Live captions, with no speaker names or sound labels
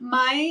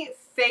My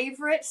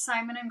favorite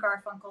Simon and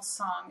Garfunkel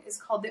song is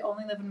called The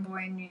Only Living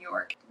Boy in New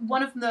York.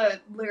 One of the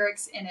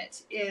lyrics in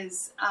it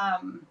is,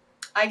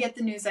 I get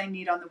the news I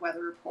need on the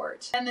weather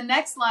report. And the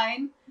next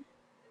line,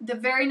 the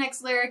very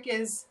next lyric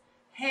is,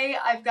 hey,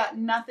 I've got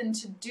nothing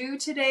to do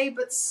today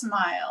but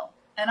smile.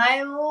 And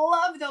I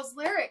love those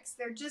lyrics.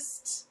 They're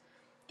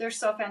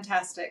so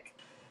fantastic.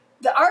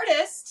 The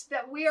artist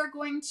that we are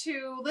going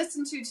to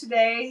listen to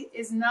today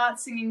is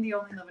not singing The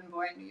Only Living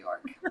Boy in New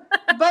York.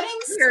 But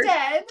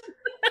instead,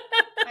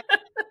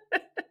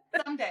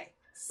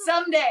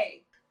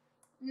 someday.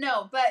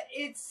 No, but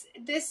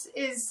this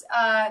is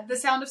The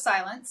Sound of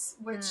Silence,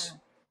 which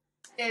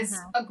is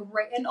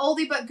an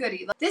oldie but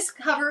goodie. This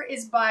cover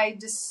is by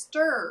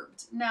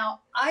Disturbed.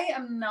 Now, I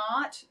am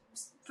not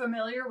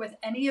familiar with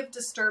any of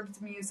Disturbed's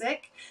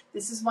music.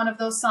 This is one of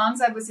those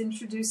songs I was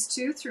introduced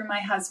to through my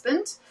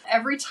husband.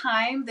 Every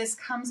time this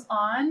comes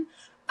on,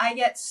 I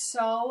get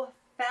so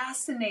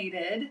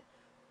fascinated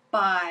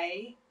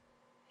by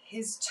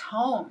his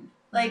tone.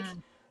 Like,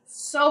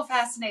 so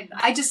fascinated.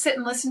 I just sit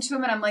and listen to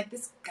him and I'm like,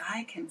 this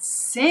guy can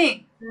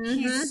sing.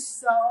 He's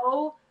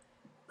so,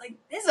 like,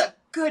 this is a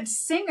good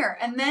singer.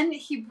 And then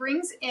he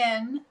brings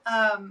in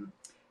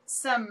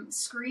some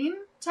scream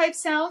type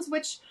sounds,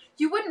 which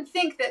you wouldn't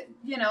think that,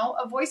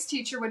 a voice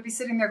teacher would be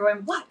sitting there going,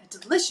 what a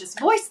delicious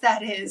voice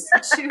that is.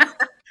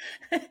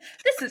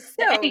 This is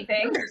so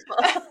anything.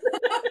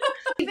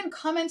 Even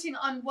commenting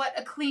on what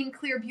a clean,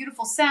 clear,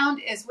 beautiful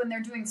sound is when they're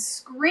doing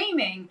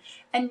screaming.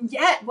 And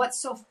yet what's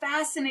so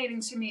fascinating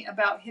to me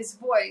about his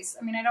voice,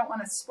 I mean, I don't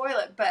want to spoil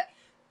it, but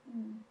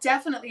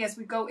definitely as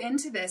we go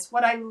into this,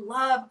 what I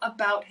love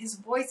about his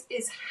voice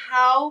is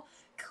how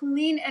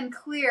clean and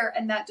clear,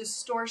 and that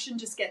distortion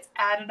just gets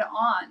added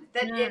on.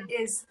 That it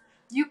is,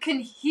 you can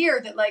hear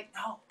that, like,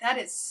 oh, that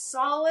is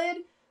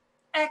solid,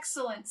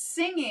 excellent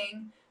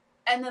singing,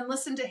 and then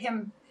listen to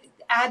him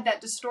add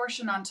that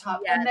distortion on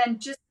top, and then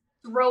just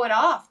throw it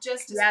off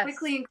just as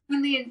quickly and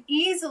cleanly and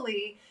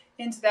easily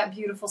into that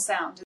beautiful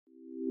sound.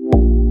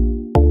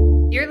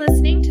 You're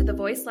listening to the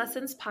Voice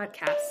Lessons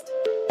Podcast.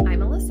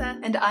 I'm Alyssa.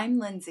 And I'm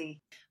Lindsay.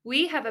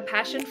 We have a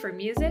passion for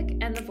music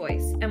and the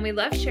voice, and we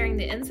love sharing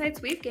the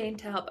insights we've gained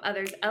to help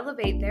others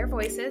elevate their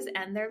voices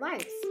and their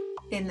lives.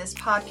 In this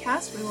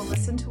podcast, we will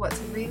listen to what's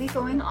really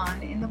going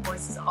on in the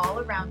voices all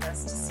around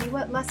us to see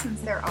what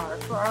lessons there are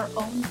for our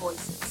own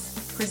voices.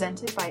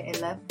 Presented by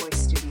Elev Voice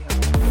Studio.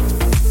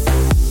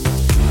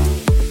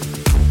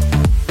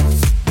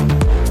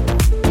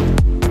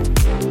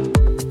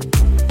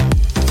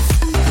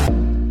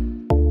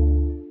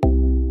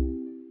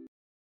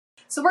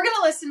 So we're going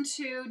to listen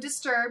to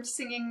Disturbed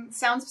singing The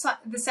Sound of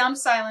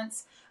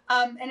Silence,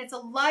 and it's a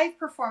live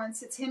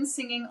performance. It's him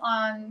singing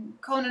on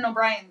Conan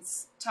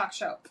O'Brien's talk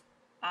show.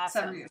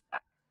 Awesome. 7 years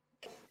back.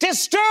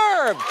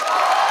 Disturbed!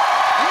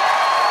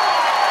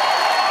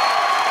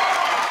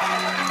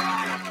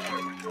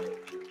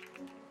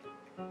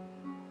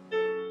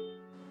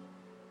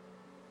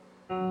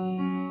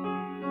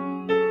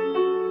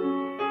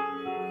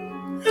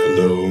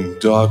 Hello,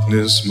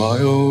 darkness, my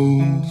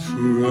old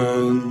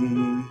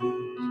friend.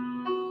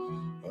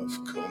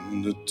 I've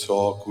come to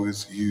talk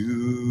with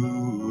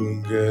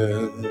you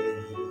again.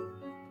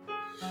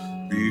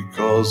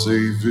 Because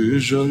a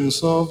vision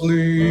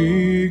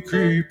softly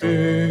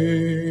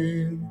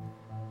creeping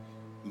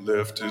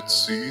left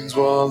its seeds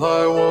while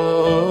I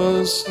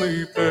was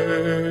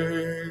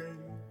sleeping.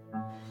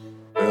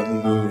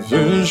 And the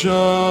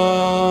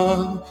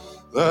vision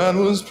that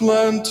was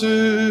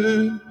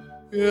planted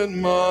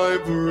in my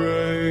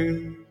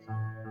brain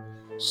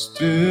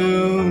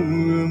still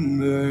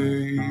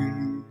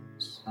remains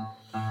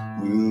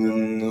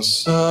within the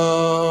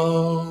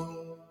sound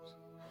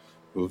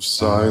of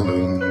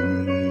silence.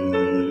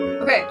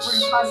 Okay, we're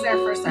going to pause there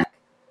for a sec.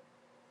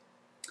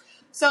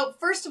 So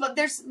first of all,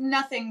 there's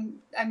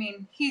nothing, I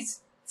mean,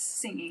 he's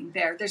singing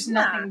there. There's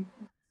nothing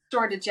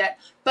distorted yet,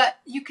 but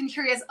you can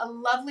hear he has a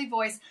lovely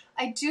voice.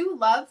 I do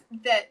love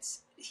that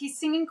he's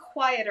singing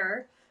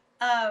quieter,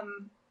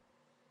 and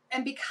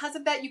because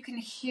of that, you can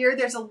hear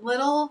there's a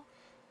little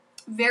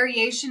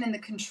variation in the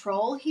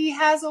control he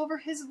has over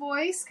his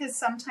voice, because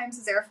sometimes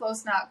his airflow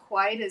is not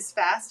quite as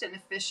fast and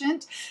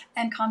efficient,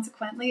 and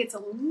consequently it's a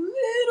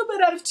little bit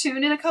out of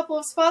tune in a couple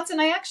of spots. And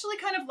I actually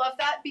kind of love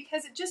that,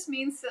 because it just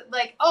means that,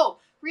 like, oh,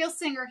 real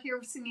singer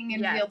here singing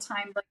in real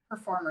time like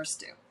performers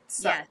do.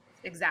 So. Yes,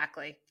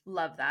 exactly.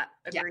 Love that.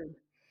 Agreed.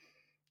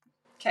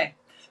 Okay,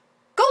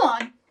 go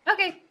on.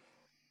 Okay.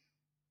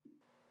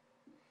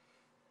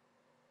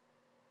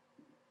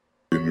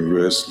 In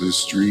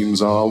restless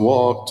dreams I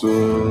walked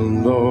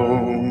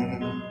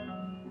alone,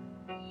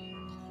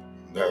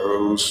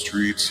 narrow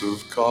streets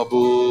of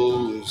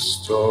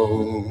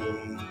cobblestone,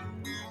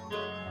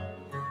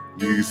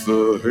 neath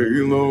the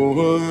halo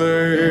of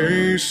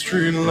a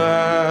street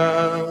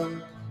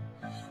lamp.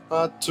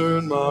 I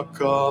turned my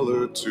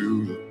collar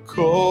to the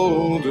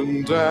cold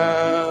and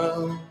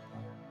damp,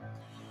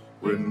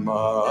 when my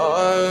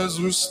eyes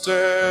were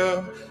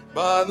stared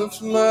by the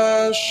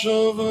flash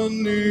of a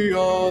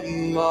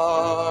neon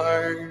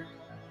light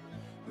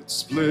that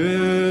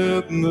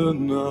split the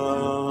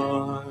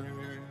night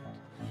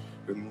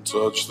and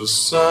touch the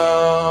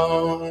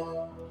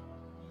sound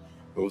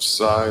of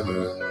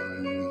silence.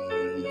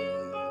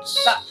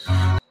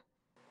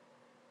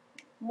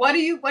 What do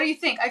you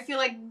think? I feel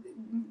like,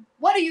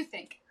 what do you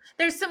think?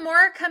 There's some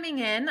more coming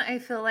in. I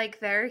feel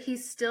like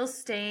he's still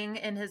staying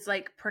in his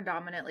like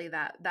predominantly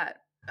that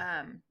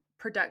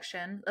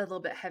production, a little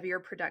bit heavier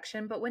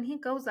production, but when he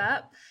goes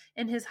up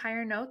in his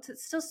higher notes,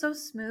 it's still so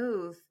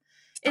smooth.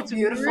 It's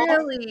beautiful.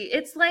 Really,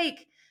 it's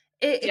like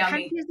it kind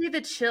Yummy. of gives you the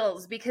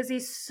chills because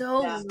he's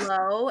so Yeah.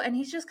 low and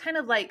he's just kind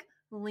of like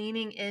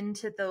leaning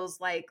into those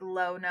like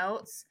low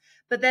notes,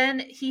 but then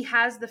he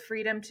has the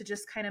freedom to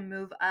just kind of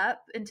move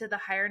up into the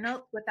higher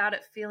notes without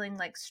it feeling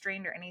like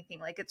strained or anything.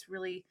 Like it's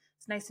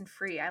nice and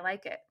free. I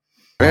like it.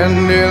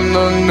 And in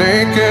the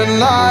naked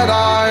light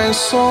I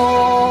saw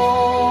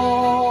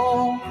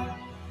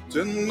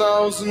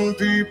 10,000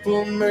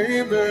 people,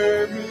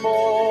 maybe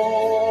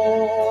more.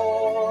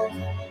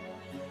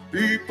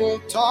 People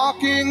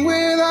talking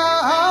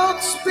without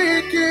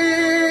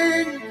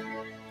speaking.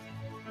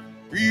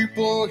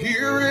 People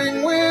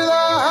hearing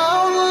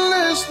without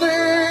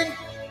listening.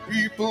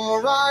 People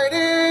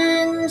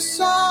writing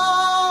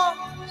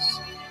songs.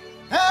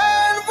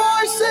 And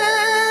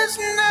voices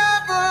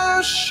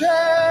never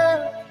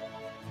shared.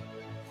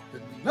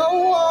 And no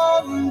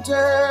one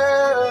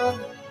dared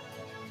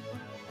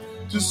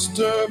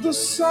disturb the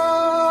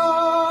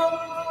sound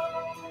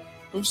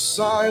of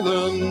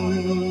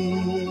silence.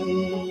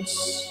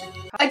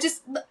 I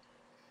just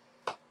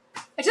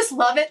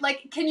love it.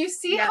 Like, can you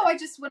see Yeah. how when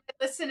I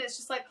listen, it's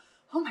just like,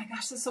 oh my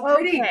gosh, this is so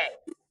pretty. Okay.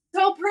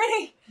 So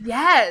pretty.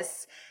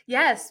 Yes,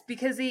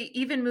 because he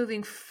even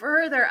moving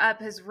further up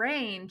his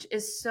range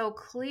is so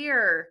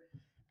clear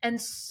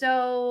and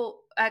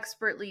so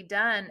expertly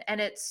done, and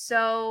it's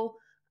still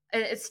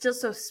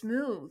so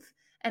smooth,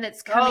 and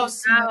it's coming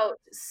out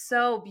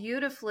so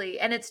beautifully,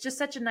 and it's just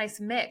such a nice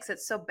mix.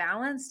 It's so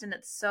balanced, and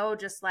it's so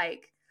just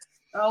like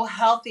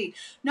healthy.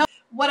 No,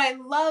 what I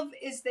love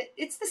is that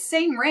it's the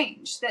same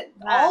range, that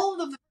all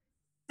of the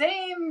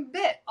same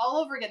bit all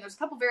over again. There's a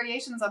couple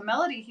variations on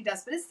melody he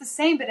does, but it's the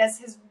same. But as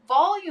his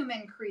volume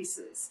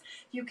increases,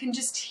 you can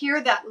just hear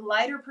that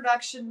lighter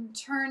production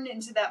turn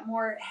into that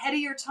more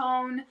headier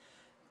tone.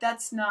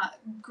 That's not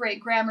great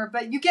grammar,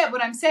 but you get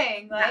what I'm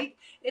saying. Like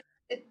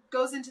it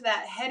goes into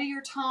that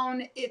headier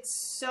tone.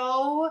 It's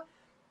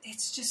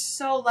just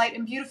so light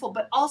and beautiful.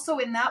 But also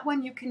in that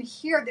one, you can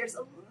hear there's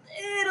a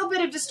little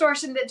bit of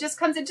distortion that just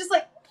comes in, just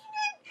like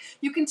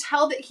you can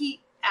tell that he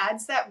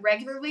adds that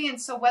regularly,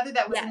 and so whether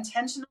that was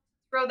intentional to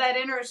throw that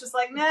in or it's just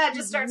like, nah, it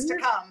just starts to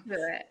come.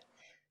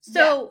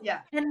 So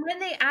and when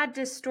they add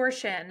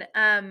distortion,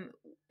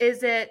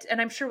 is it,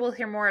 and I'm sure we'll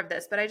hear more of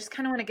this, but I just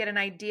kind of want to get an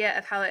idea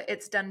of how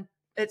it's done,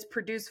 it's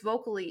produced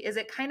vocally. Is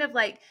it kind of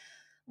like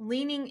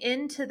leaning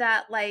into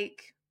that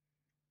like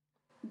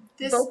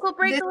vocal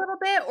break a little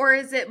bit, or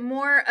is it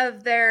more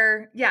of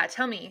their,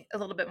 tell me a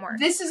little bit more.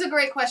 This is a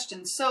great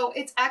question. So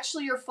it's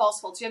actually your false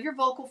folds. You have your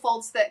vocal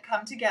folds that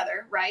come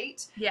together,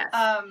 right? Yes.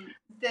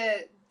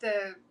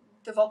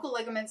 The vocal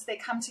ligaments, they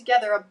come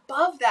together.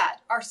 Above that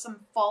are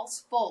some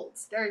false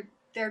folds.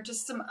 They're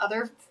just some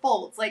other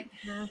folds. Like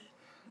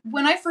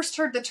when I first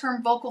heard the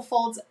term vocal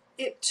folds,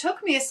 it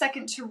took me a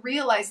second to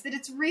realize that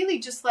it's really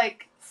just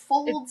like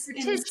folds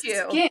in the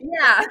skin.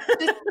 Yeah.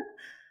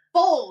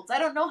 Folds. I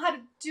don't know how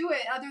to do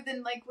it other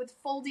than like with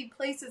foldy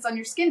places on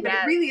your skin, but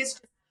it really is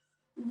just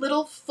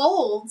little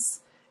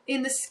folds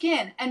in the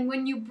skin. And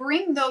when you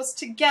bring those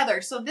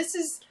together, so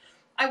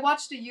I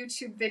watched a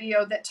YouTube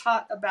video that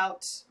taught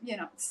about,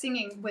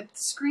 singing with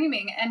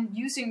screaming and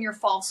using your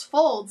false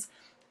folds.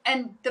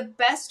 And the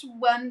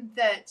one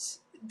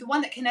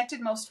that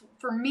connected most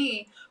for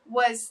me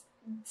was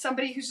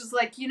somebody who's just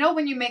like,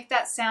 when you make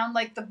that sound,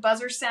 like the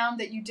buzzer sound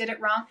that you did it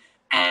wrong.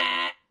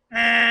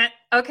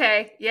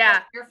 Okay.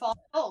 Yeah. Your false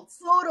folds.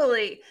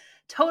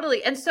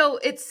 Totally. And so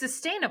it's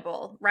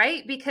sustainable,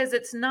 right? Because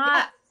it's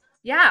not,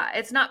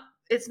 it's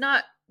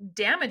not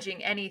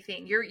damaging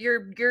anything.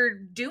 You're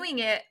doing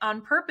it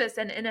on purpose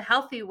and in a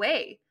healthy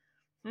way.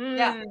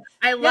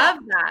 I love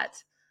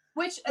that.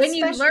 Which when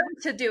you learn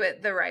to do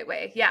it the right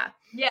way. Yeah.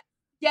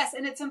 Yes,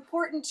 and it's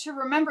important to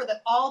remember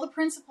that all the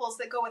principles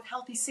that go with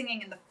healthy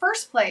singing in the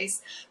first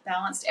place,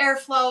 balanced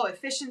airflow,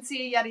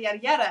 efficiency, yada, yada,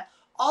 yada,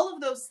 all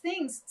of those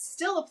things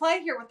still apply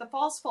here with the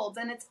false folds.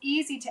 And it's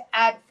easy to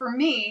add, for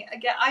me,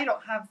 again, I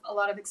don't have a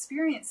lot of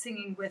experience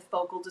singing with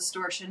vocal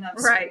distortion of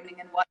screaming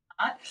and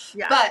whatnot,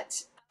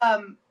 but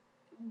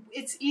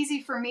it's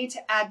easy for me to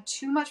add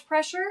too much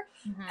pressure.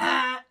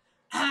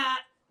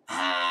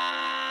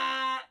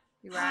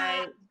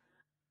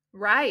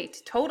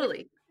 Right.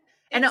 Totally.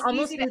 And it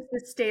almost needs to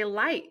stay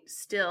light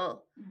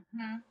still.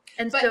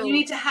 And but you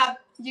need to have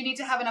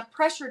enough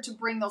pressure to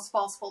bring those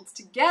false folds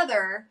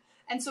together.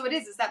 And so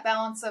it's that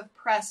balance of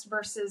pressed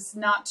versus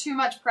not too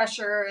much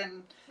pressure,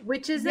 and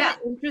which is an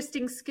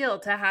interesting skill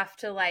to have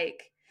to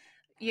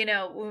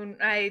when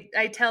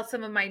I tell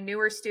some of my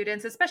newer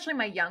students, especially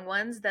my young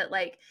ones, that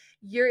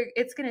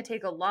it's going to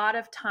take a lot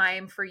of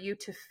time for you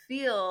to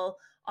feel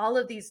all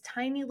of these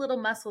tiny little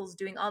muscles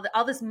doing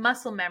all this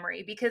muscle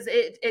memory, because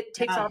it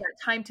takes all that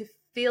time to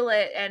feel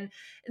it. And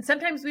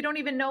sometimes we don't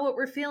even know what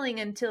we're feeling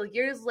until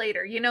years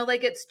later,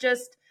 like it's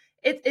just,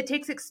 it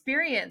takes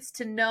experience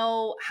to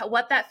know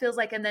what that feels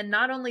like. And then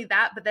not only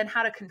that, but then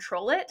how to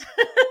control it.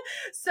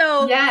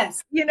 So,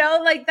 yes,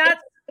 like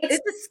that's,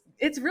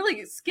 it's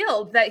really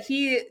skilled that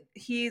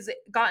he's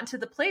gotten to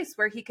the place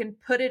where he can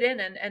put it in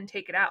and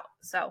take it out.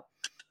 So,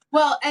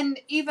 well, and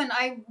even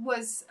I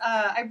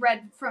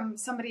read from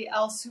somebody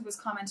else who was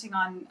commenting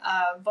on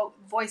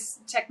voice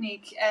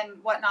technique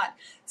and whatnot,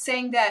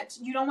 saying that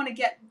you don't want to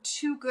get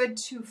too good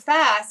too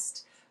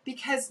fast,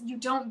 because you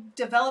don't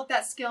develop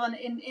that skill, and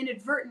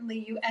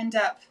inadvertently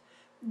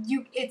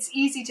it's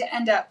easy to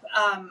end up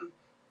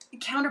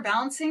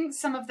counterbalancing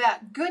some of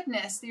that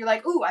goodness that you're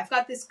like, ooh, I've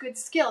got this good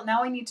skill,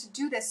 now I need to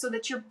do this, so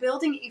that you're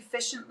building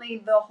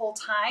efficiently the whole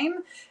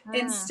time,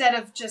 instead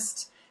of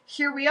just,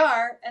 here we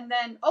are, and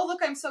then, oh,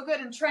 look, I'm so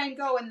good, and try and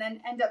go, and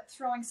then end up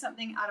throwing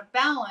something out of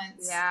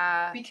balance.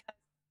 Yeah. Because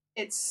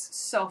it's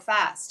so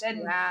fast.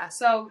 And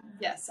so,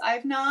 yes,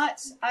 I've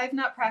not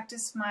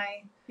practiced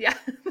my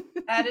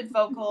added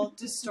vocal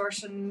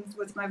distortion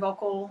with my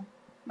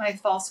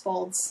false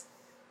folds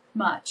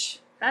much.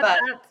 That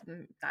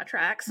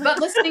tracks. But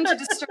listening to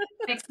distortion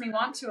makes me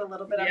want to a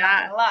little bit, I'm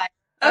not gonna lie.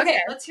 Okay,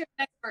 let's hear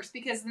the next verse,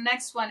 because the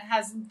next one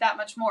has that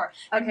much more.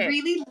 Okay. And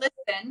really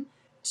listen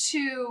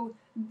to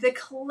the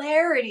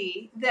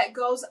clarity that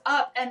goes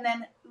up, and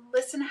then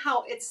listen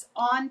how it's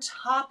on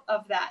top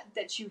of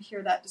that you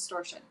hear that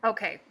distortion.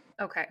 Okay.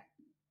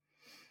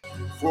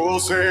 Full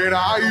said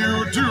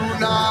you do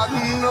not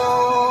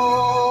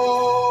know.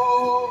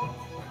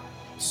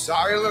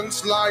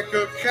 Silence like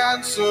a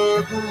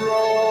cancer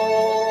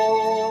grows.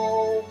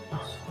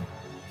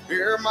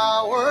 Hear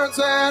my words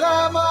and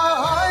I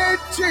might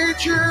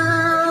teach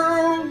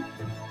you.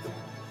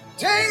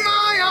 Take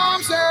my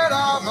arms and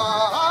I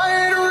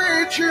might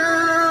reach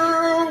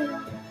you.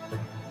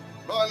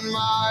 But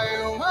my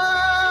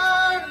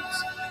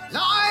words,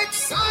 like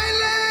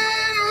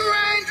silent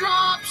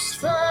raindrops,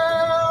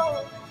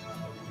 fell,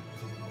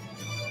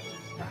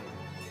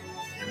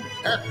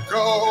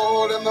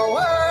 echoed in the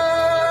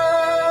wells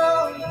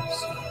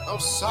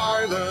of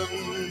silence,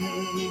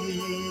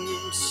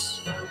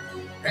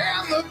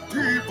 and the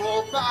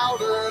people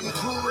bowed and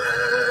prayed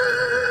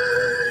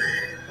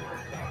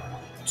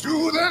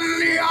to the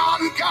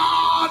neon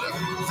god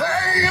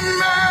they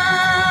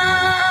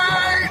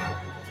made.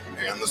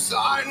 And the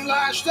sign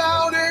lashed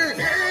out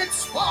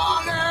its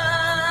warning,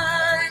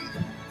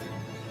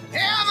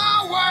 and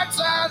the words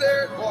that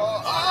it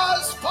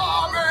was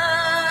forming.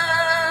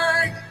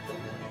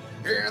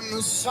 And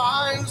the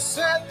sign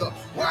said the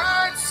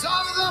words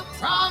of the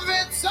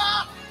prophets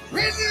are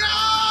written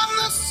on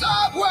the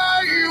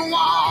subway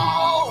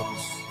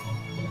walls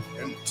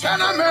and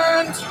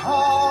tenement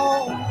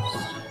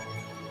halls,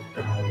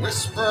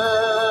 whispered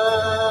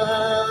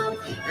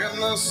in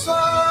the sun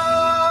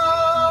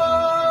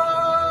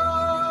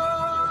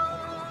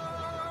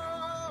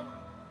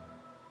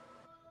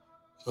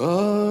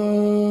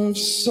of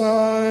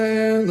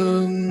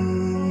silence.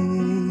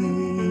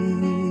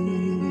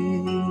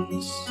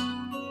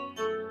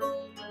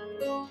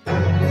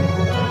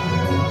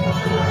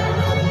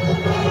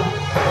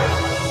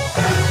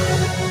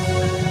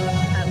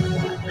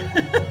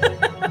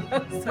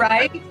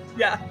 Right?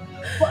 Yeah.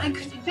 Well, and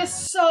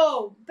just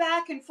so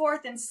back and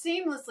forth and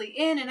seamlessly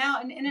in and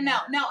out and in and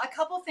out. Now, a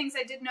couple things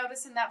I did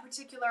notice in that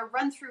particular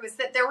run through is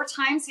that there were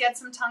times he had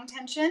some tongue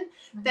tension,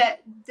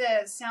 that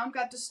the sound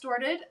got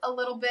distorted a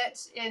little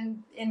bit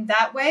in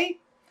that way.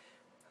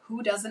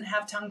 Who doesn't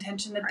have tongue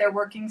tension that they're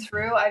working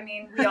through? I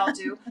mean, we all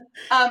do.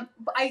 But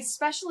I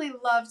especially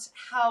loved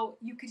how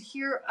you could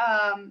hear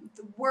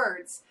the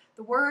words.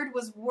 The word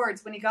was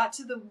words. When he got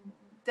to the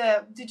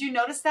did you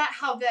notice that,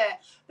 how the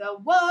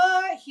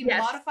what he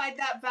modified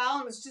that vowel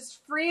and was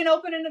just free and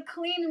open and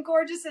clean and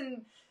gorgeous,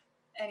 and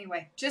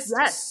anyway, just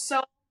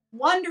so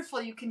wonderful.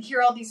 You can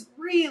hear all these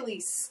really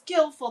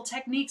skillful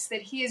techniques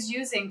that he is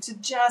using to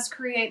just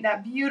create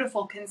that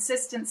beautiful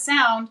consistent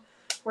sound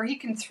where he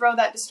can throw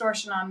that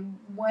distortion on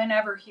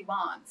whenever he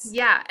wants.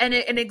 Yeah, and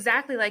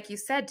exactly like you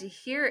said, to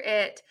hear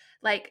it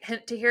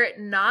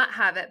not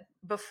have it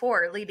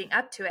before leading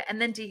up to it,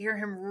 and then to hear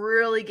him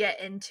really get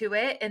into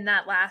it in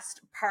that last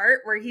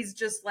part where he's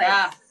just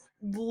like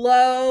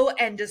low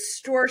and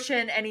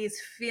distortion and he's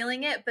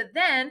feeling it, but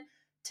then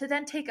to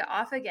take it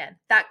off again,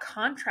 that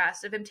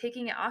contrast of him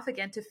taking it off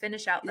again to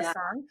finish out the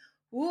song.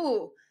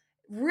 Ooh,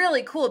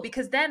 really cool,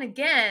 because then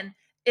again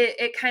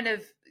it kind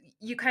of,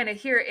 you kind of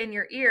hear it in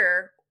your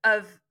ear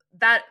of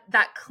that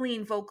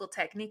clean vocal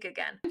technique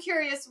again. I'm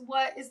curious,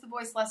 what is the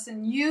voice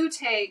lesson you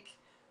take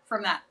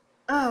from that?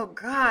 Oh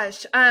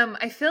gosh.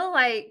 I feel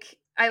like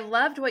I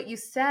loved what you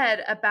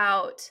said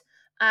about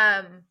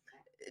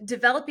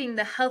developing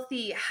the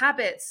healthy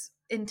habits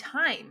in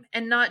time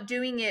and not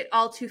doing it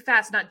all too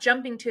fast, not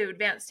jumping to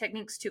advanced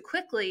techniques too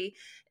quickly,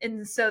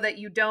 and so that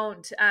you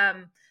don't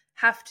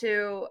have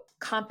to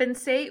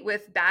compensate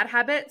with bad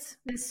habits.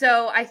 And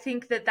so I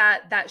think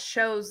that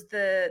shows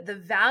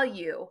the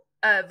value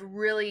of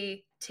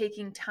really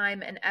taking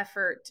time and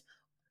effort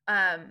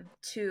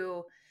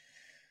to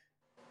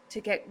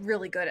get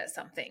really good at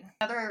something.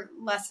 Another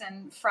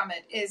lesson from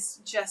it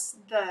is just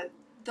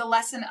the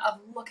lesson of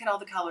look at all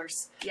the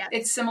colors. Yeah.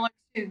 It's similar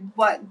to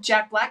what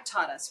Jack Black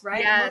taught us,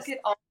 right? Yes. Look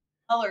at all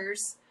the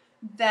colors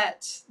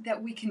that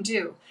we can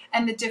do,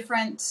 and the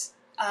different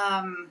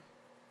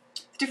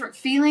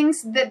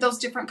feelings that those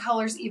different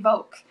colors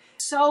evoke.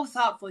 So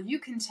thoughtful. You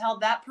can tell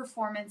that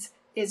performance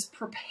is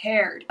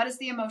prepared. What is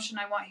the emotion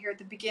I want here at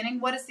the beginning?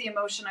 What is the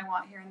emotion I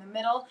want here in the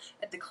middle,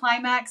 at the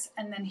climax,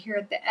 and then here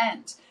at the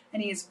end?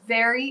 And he is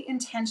very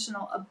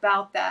intentional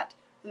about that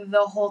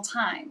the whole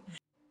time.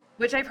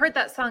 Which I've heard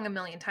that song a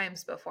million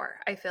times before,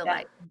 I feel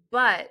like.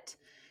 But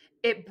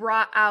it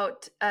brought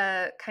out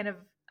a kind of,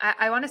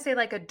 I want to say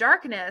like a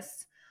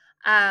darkness,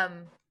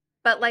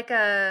 but like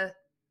a,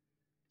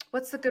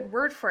 what's the good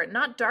word for it?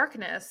 Not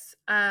darkness,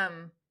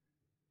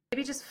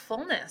 maybe just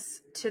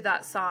fullness to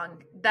that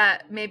song,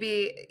 that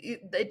maybe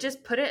it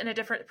just put it in a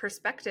different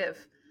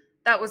perspective.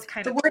 That was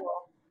kind of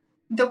cool.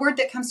 The word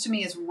that comes to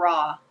me is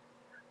raw.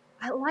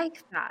 I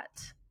like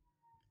that.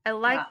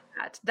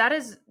 That.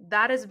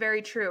 That is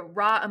very true.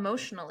 Raw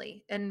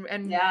emotionally and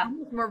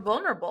more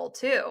vulnerable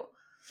too.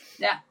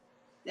 Yeah.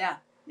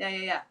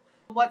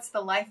 What's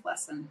the life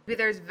lesson? Maybe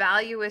there's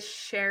value with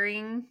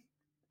sharing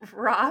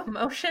raw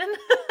emotion.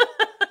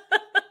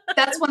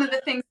 That's one of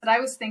the things that I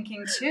was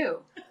thinking too.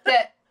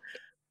 That,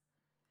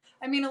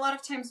 I mean, a lot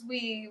of times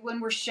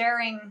when we're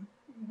sharing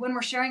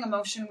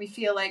emotion, we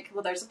feel like,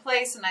 well, there's a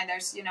place, and then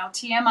there's,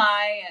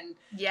 TMI, and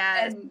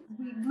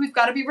we've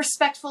got to be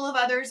respectful of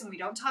others, and we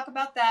don't talk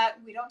about that.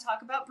 We don't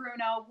talk about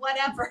Bruno,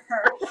 whatever,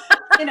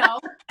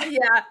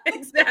 Yeah,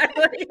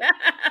 exactly.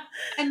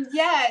 And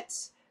yet,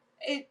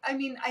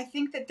 I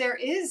think that there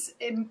is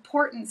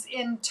importance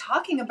in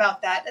talking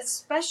about that,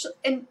 especially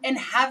in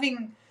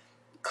having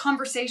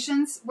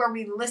conversations where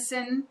we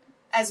listen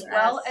as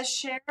well as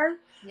share.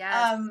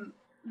 Yes.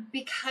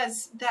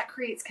 Because that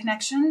creates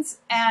connections.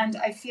 And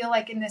I feel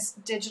like in this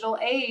digital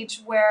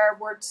age where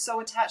we're so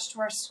attached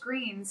to our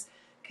screens,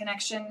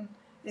 connection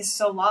is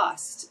so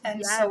lost.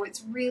 And so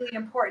it's really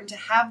important to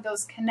have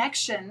those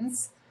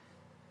connections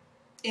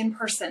in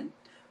person,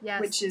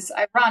 which is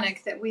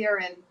ironic that we are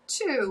in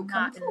two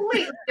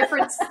completely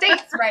different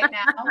states right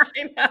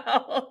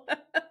now.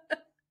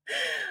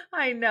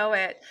 I know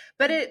it,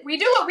 but we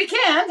do what we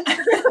can.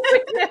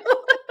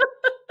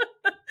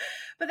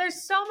 But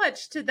there's so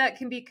much to that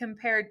can be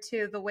compared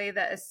to the way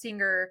that a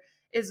singer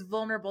is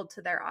vulnerable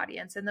to their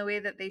audience and the way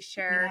that they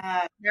share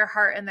their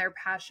heart and their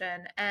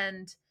passion.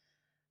 And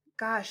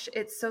gosh,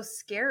 it's so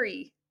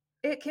scary.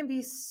 It can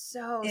be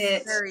so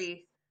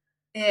scary.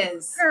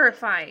 Is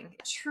terrifying.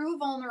 True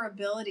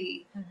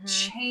vulnerability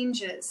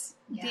changes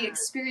the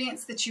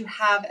experience that you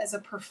have as a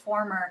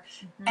performer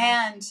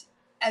and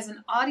as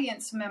an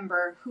audience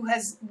member who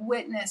has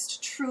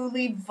witnessed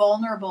truly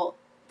vulnerable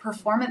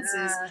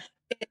performances.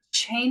 It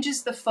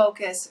changes the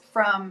focus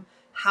from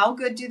how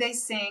good do they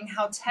sing,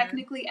 how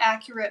technically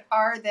accurate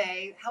are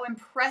they, how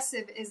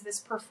impressive is this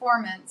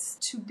performance,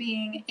 to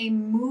being a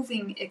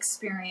moving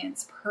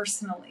experience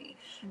personally.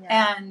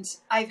 And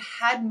I've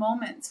had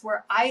moments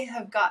where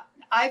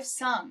I've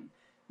sung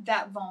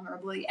that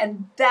vulnerably,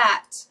 and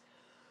that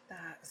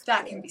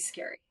can be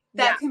scary.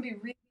 That can be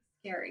really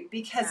scary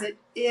because it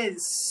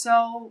is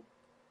so,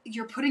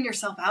 you're putting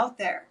yourself out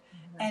there,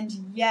 and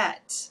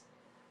yet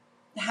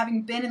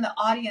having been in the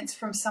audience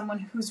from someone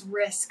who's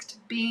risked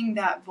being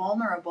that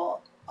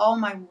vulnerable, oh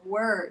my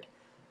word,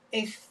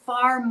 a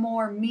far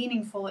more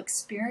meaningful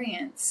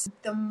experience.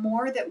 The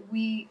more that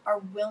we are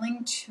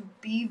willing to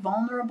be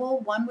vulnerable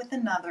one with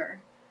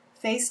another,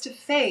 face to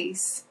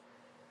face,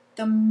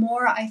 the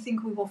more I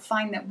think we will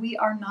find that we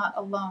are not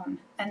alone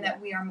and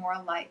that we are more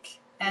alike.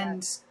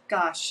 And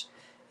gosh,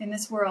 in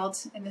this world,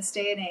 in this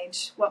day and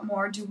age, what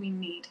more do we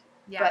need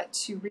but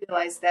to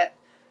realize that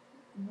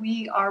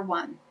we are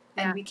one.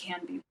 And we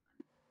can be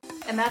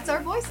one. And that's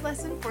our voice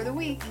lesson for the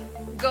week.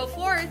 Go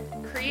forth,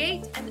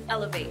 create, and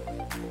elevate.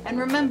 And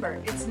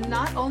remember, it's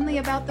not only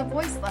about the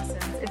voice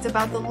lessons, it's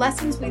about the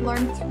lessons we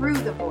learn through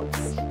the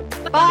voice.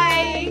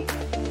 Bye!